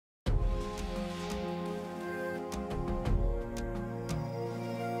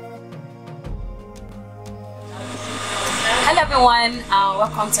everyone,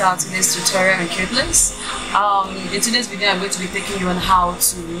 welcome to our today's tutorial on CuteLuks. In today's video I'm going to be taking you on how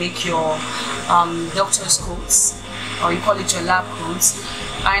to make your doctor's coats, or you call it your lab coats.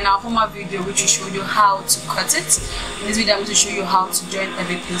 In our former video which will show you how to cut it, in this video I'm going to show you how to join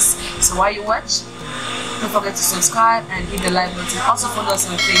every piece. So while you watch, don't forget to subscribe and hit the like button. Also follow us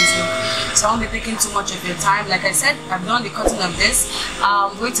on Facebook. So I won't be taking too much of your time. Like I said, I've done the cutting of this.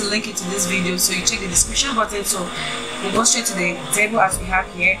 I'm going to link it to this video, so you check the description button. So you go straight to the table as we have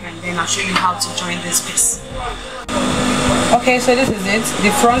here, and then I'll show you how to join this piece. Okay, so this is it. The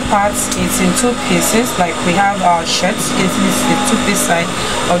front part is in two pieces. Like we have our shirt. You can see this is the two-piece side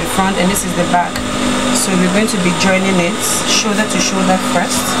of the front, and this is the back. So we're going to be joining it shoulder to shoulder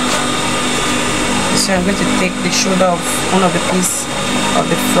first. So I'm going to take the shoulder of one of the piece of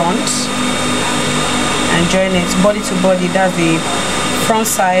the front and join it body to body. That's the front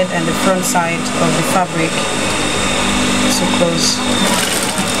side and the front side of the fabric. So close.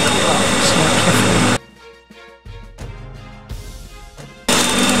 So carefully.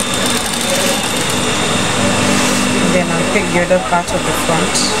 Then I'll take the other part of the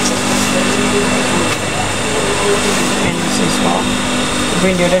front and this as well.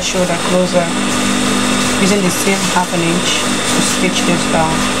 Bring the other shoulder closer, using the same half an inch to stitch this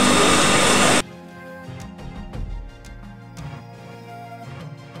down.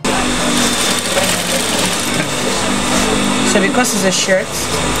 So because it's a shirt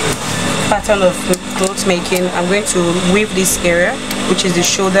pattern of clothes making, I'm going to weave this area, which is the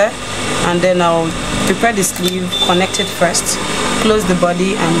shoulder, and then I'll prepare the sleeve, connect it first, close the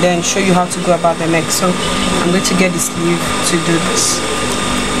body, and then show you how to go about the neck. So I'm going to get the sleeve to do this.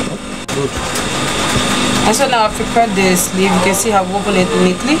 Good. And so now I've prepared the sleeve. You can see I've woven it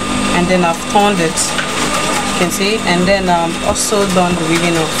neatly, and then I've turned it, you can see, and then also done the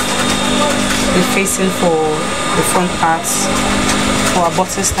weaving of the facing for the front parts for our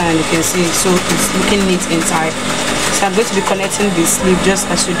button stand, you can see, so it's looking neat inside. So I'm going to be connecting the sleeve just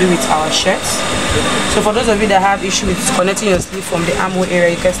as we do with our shirts. So for those of you that have issue with connecting your sleeve from the armhole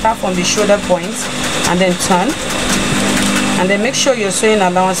area, you can start from the shoulder point and then turn, and then make sure your sewing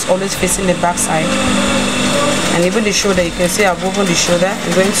allowance always facing the back side. And even the shoulder, you can see I've woven the shoulder.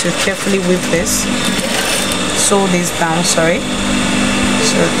 I'm going to carefully weave this, sew this down, sorry.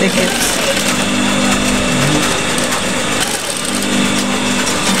 So take it,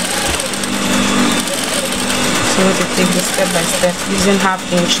 so to take this step by step, using half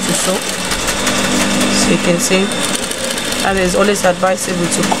inch to sew. So you can see that is always advisable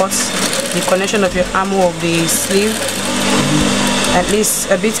to cut the connection of your armhole of the sleeve at least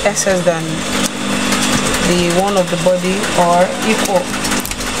a bit excess than the one of the body, or equal.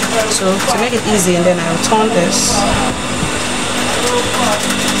 So to make it easy, and then I'll turn this.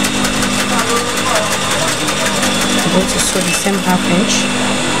 I'm going to sew the same half inch.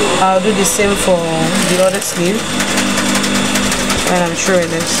 I'll do the same for the other sleeve when I'm sure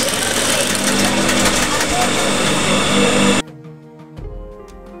it is.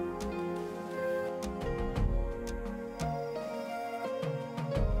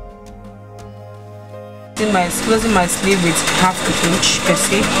 Closing my sleeve with half an inch, you can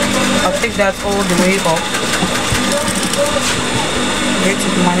see. I'll take that all the way up. I'm going to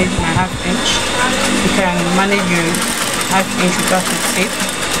manage my half inch. You can manage your half inch without the tape,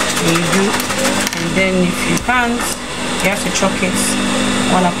 and you do. And then if you can't, you have to choke it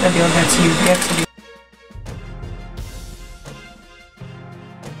one after the other till you get to the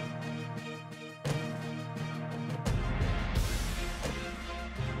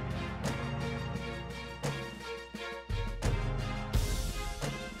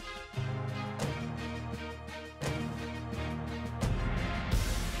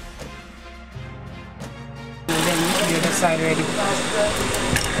other side already.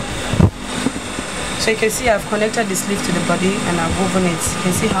 So you can see I've connected the sleeve to the body and I've woven it. You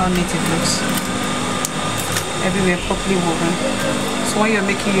can see how neat it looks. Everywhere properly woven. So when you're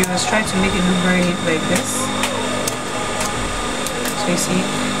making yours, try to make it look very neat like this. So you see.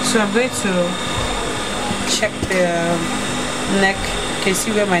 So I'm going to check the neck. You can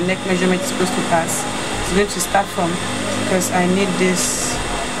see where my neck measurement is supposed to pass. It's going to start from, because I need this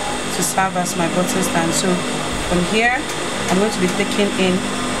to serve as my button stand. So from here, I'm going to be taking in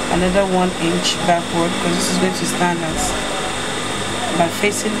another 1 inch backward, because this is going to stand as by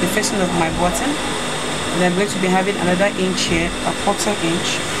facing the facing of my button. And I'm going to be having another inch here, a 1/4 inch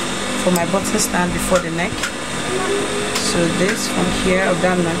for my button stand before the neck. So this from here of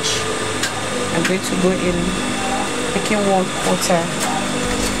that notch, I'm going to go in, taking 1/4,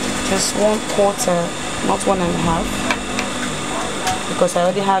 just 1/4, not 1.5. because I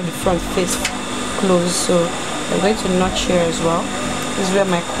already have the front face closed, so I'm going to notch here as well. This is where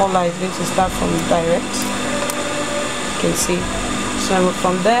my collar is going to start from direct. You can see. So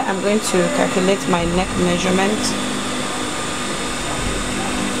from there, I'm going to calculate my neck measurement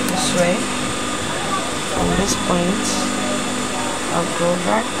this way. From this point, I'll go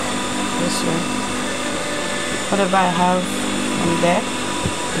back this way. Whatever I have from there,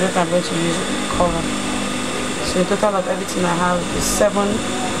 look, I'm going to use collar. So the total of everything I have is 7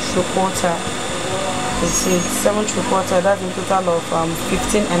 3/4. You see, 7 3/4. That's a total of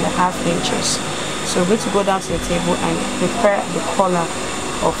 15.5 inches. So we're going to go down to the table and prepare the collar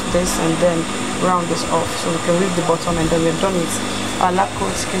of this and then round this off so we can leave the bottom, and then we're done with our lab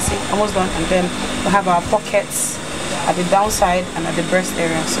coats. You can see almost done, and then we have our pockets at the downside and at the breast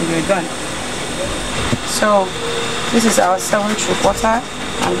area, so we're done. So this is our 7 3/4.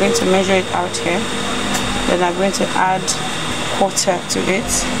 I'm going to measure it out here. Then I'm going to add quarter to it,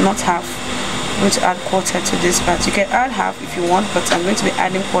 not half. I'm going to add quarter to this part. You can add half if you want, but I'm going to be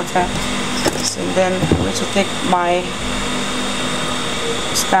adding quarter. So then I'm going to take my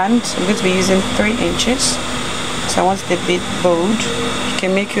stand. I'm going to be using 3 inches. So I want it a bit bold. You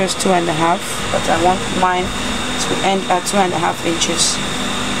can make yours 2.5, but I want mine to end at 2.5 inches.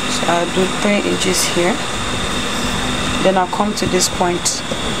 So I'll do 3 inches here. Then I'll come to this point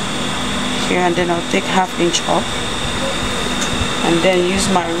here, and then I'll take ½ inch up, and then use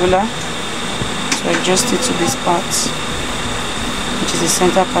my ruler to adjust it to this part, which is the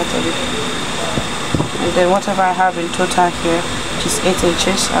center part of it. And then whatever I have in total here, which is 8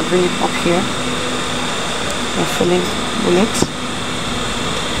 inches, I'll bring it up here and fill in with it.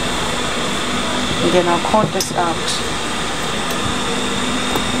 And then I'll cut this out.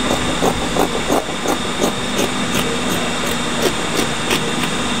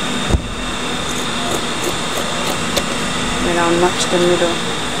 Then I'll notch the middle.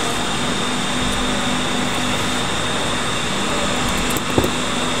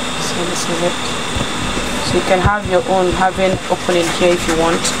 So this is it. So you can have your own having opening here if you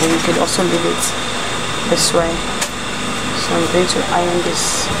want, and you can also leave it this way. So I'm going to iron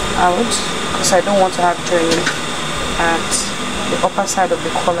this out because I don't want to have joining at the upper side of the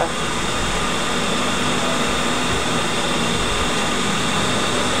collar.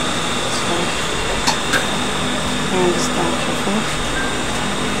 So iron this down carefully.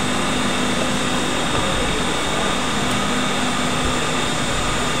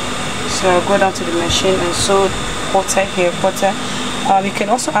 So I'll go down to the machine and sew quarter here, quarter. You can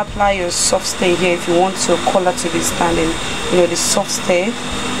also apply your soft stay here if you want to collar to be standing. You know, the soft stay.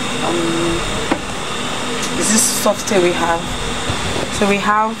 This is soft stay we have. So we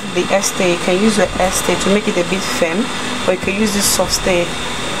have the S-stay. You can use the S-stay to make it a bit firm, or you can use this soft stay.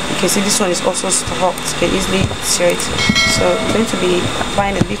 You can see this one is also soft. You can easily sew it. So I'm going to be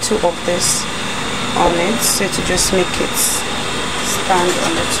applying a little of this on it, so to just make it stand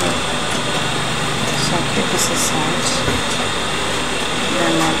on the top. So I'll keep this aside,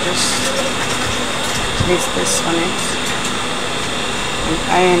 then I'll just place this on it and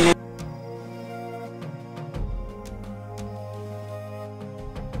iron it.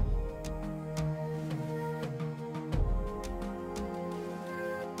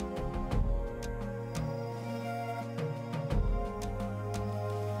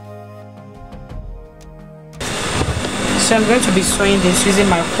 So I'm going to be sewing this using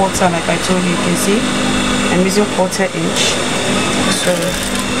my quarter, like I told you. You can see I'm using 1/4 inch. So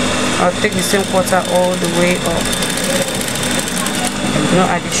I'll take the same quarter all the way up. No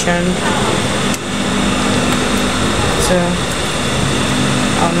addition. So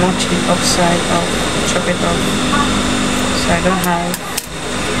I'll notch it upside up, chop it off, so I don't have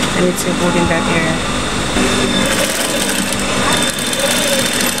anything holding that area.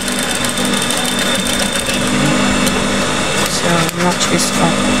 So notch this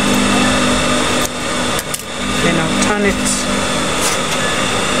up, then I'll turn it.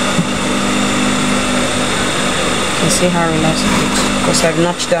 You can see how relaxed it is because I've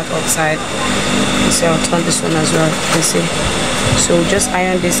notched that outside. So I'll turn this one as well. You can see. So just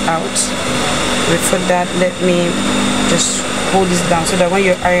iron this out. Before that, let me just hold this down so that when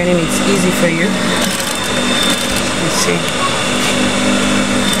you're ironing, it's easy for you. Let's see.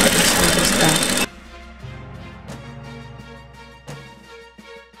 Just hold this down.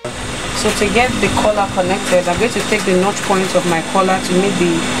 So to get the collar connected, I'm going to take the notch point of my collar to meet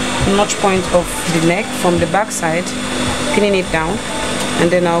the notch point of the neck from the back side, pinning it down, and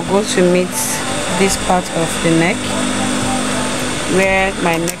then I'll go to meet this part of the neck where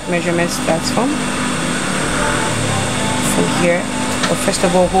my neck measurement starts from here. But first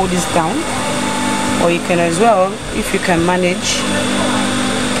of all, hold this down, or you can as well, if you can manage,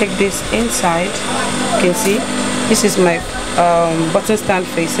 take this inside. You can see This is my button stand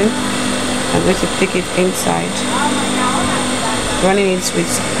facing. I'm going to take it inside, running it with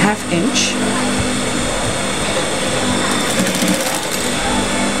 1/2 inch.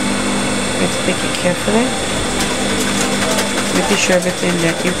 I'm going to take it carefully, making sure everything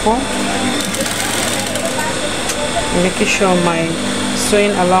is equal, and making sure my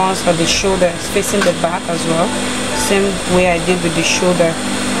sewing allowance for the shoulder is facing the back as well, same way I did with the shoulder.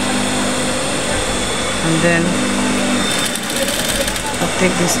 And then I'll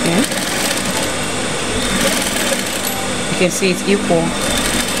take this in. You can see it's equal.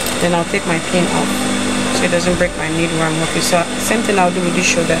 Then I'll take my pin off so it doesn't break my needle while I'm working. So same thing I'll do with this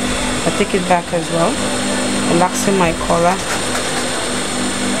shoulder. I'll take it back as well, relaxing my collar.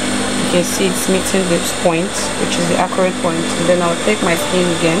 You can see it's meeting this point, which is the accurate point. And then I'll take my pin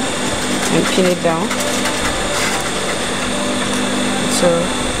again and pin it down. So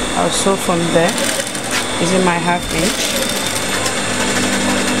I'll sew from there using my 1/2 inch.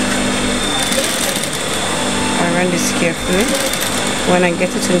 I run this carefully. When I get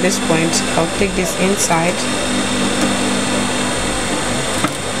it to this point, I'll take this inside.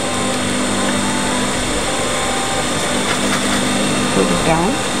 Put it down.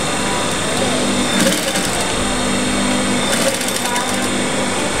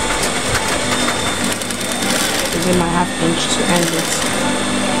 Using my 1/2 inch to end it.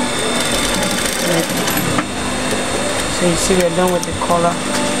 So you see we're done with the collar.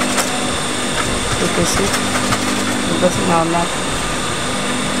 You can see we got it now.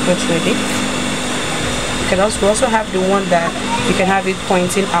 That's ready. We also have the one that you can have it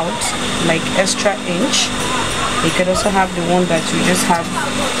pointing out like extra inch. You could also have the one that you just have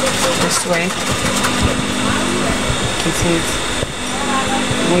this way. You can see it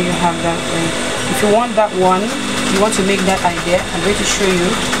when you have that way. If you want that one, you want to make that idea, I'm going to show you.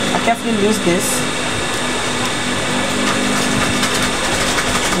 I carefully lose this.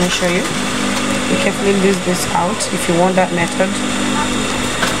 Let me show you. You carefully lose this out if you want that method.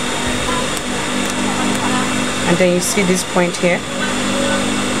 And then you see this point here.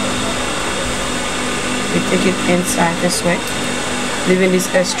 You take it inside this way, leaving this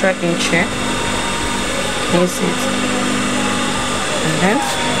extra inch here. You see it. And then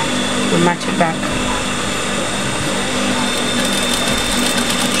we match it back.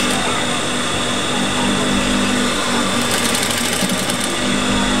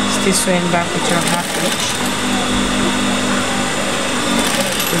 Still sewing back with your 1/2 inch.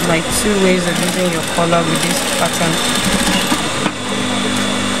 There's like 2 ways of using your collar with this pattern.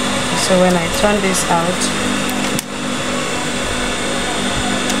 So when I turn this out,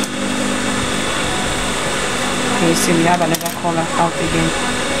 you see we have another collar out again.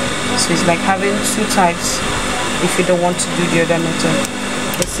 So it's like having 2 types if you don't want to do the other method.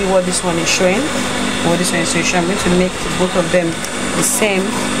 Let's see what this one is showing, what this one is showing. I'm going to make both of them the same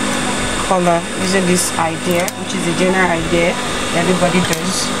color using this idea, which is the general idea that everybody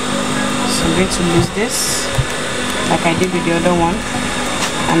does. So I'm going to use this like I did with the other one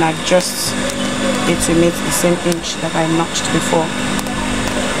and adjust it to meet the same inch that I notched before.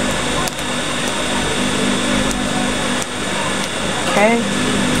 Okay,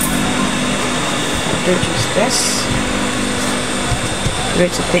 I'll do just this. I'm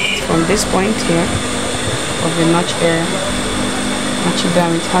going to take it from this point here of the notch area, notch it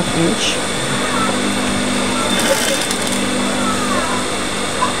down with 1/2 inch.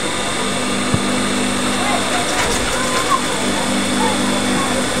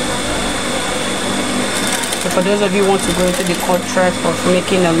 So for those of you who want to go into the contract of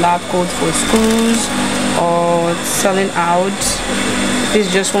making a lab coat for schools or selling out, this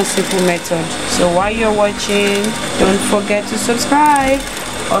is just one simple method. So while you're watching, don't forget to subscribe.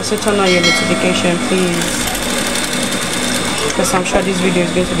 Also turn on your notification, please, because I'm sure this video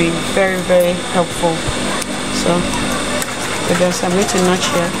is going to be very, very helpful. So with this, I'm going to notch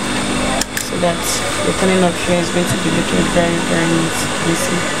here so that the turning up here is going to be looking very, very neat. You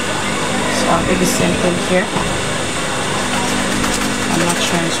see. So I'll do the same thing here. I'm not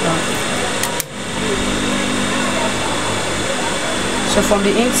sure as well. So from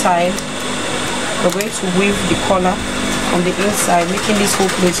the inside, we're going to weave the collar from the inside, making this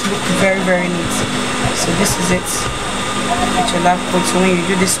whole place look very, very neat. So this is it. With your lab coat. So when you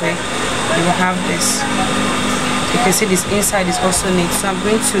do this way, you will have this. You can see this inside is also neat. So I'm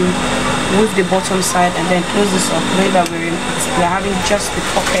going to weave the bottom side and then close this up, knowing that we're having just the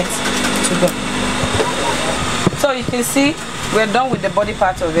pocket to go. So you can see we're done with the body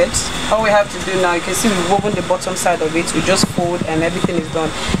part of it. All we have to do now, you can see we've woven the bottom side of it. We just fold and everything is done.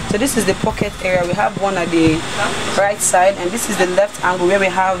 So this is the pocket area. We have one at the right side, and this is the left angle where we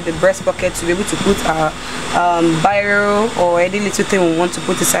have the breast pocket to be able to put our biro or any little thing we want to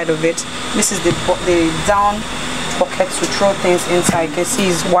put inside of it. This is the down pocket to throw things inside. You can see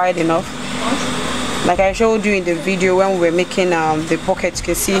it's wide enough. Like I showed you in the video when we were making the pocket, you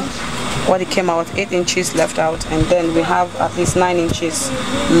can see what it came out, 8 inches left out, and then we have at least 9 inches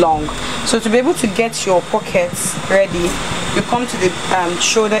long. So to be able to get your pockets ready, you come to the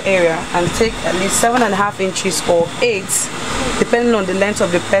shoulder area and take at least 7.5 inches or 8, depending on the length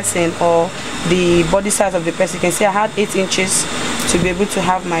of the person or the body size of the person. You can see I had 8 inches to be able to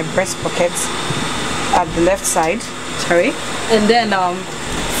have my breast pockets at the left side, sorry. And then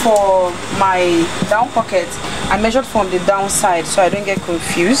for my down pocket, I measured from the down side so I don't get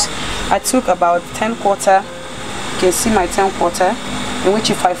confused. I took about 10/4. You can see my 10/4, in which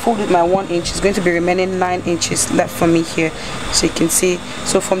if I fold with my 1 inch, it's going to be remaining 9 inches left for me here. So you can see,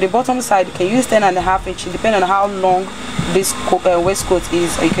 so from the bottom side you can use 10.5 inches depending on how long this waistcoat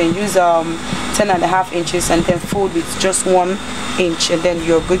is, or you can use 10.5 inches and then fold with just 1 inch, and then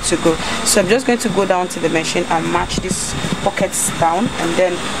you're good to go. So I'm just going to go down to the machine and match these pockets down and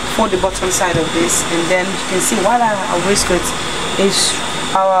then fold the bottom side of this, and then you can see while our waistcoat is,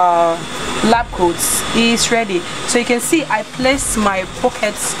 our lab coats is ready. So you can see I placed my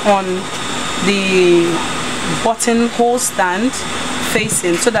pockets on the buttonhole stand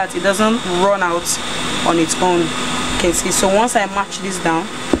facing so that it doesn't run out on its own. You can see, so once I match this down,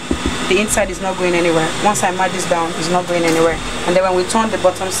 the inside is not going anywhere. Once I match this down, it's not going anywhere. And then when we turn the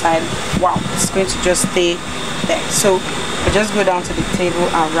bottom side, wow, it's going to just stay there. So I just go down to the table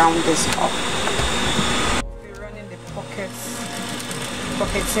and round this up. We're running the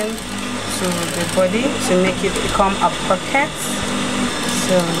pocketing to the body to make it become a pocket.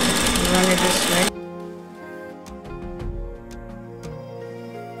 So run it this way.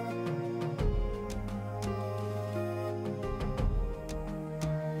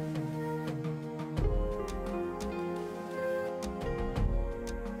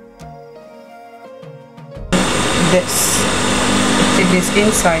 This, take this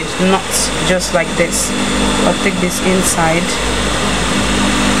inside, not just like this, but take this inside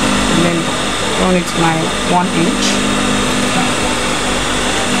and then run it my 1 inch.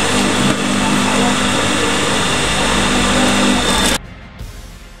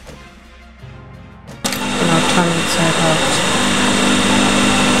 And I'll turn it side out.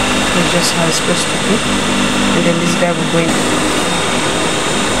 It's just how it's supposed to be. And then this guy will go in.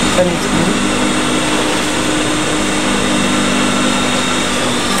 Turn it in.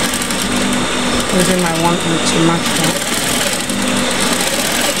 Using my 1 inch to match that.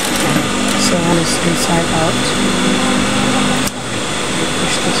 So one is inside out.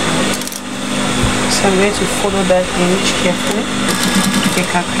 Push this out. So I'm going to follow that inch carefully. You can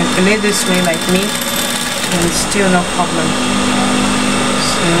calculate this way like me, and it's still no problem.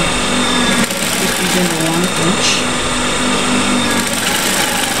 So keep using the 1 inch.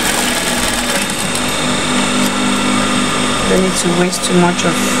 Don't need to waste too much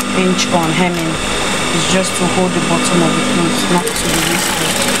of inch on hemming. It's just to hold the bottom of the clothes, not to the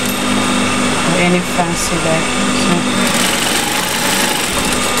waistcoat or any fancy there. So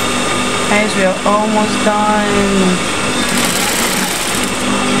guys, we are almost done.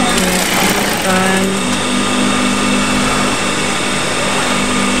 We are almost done.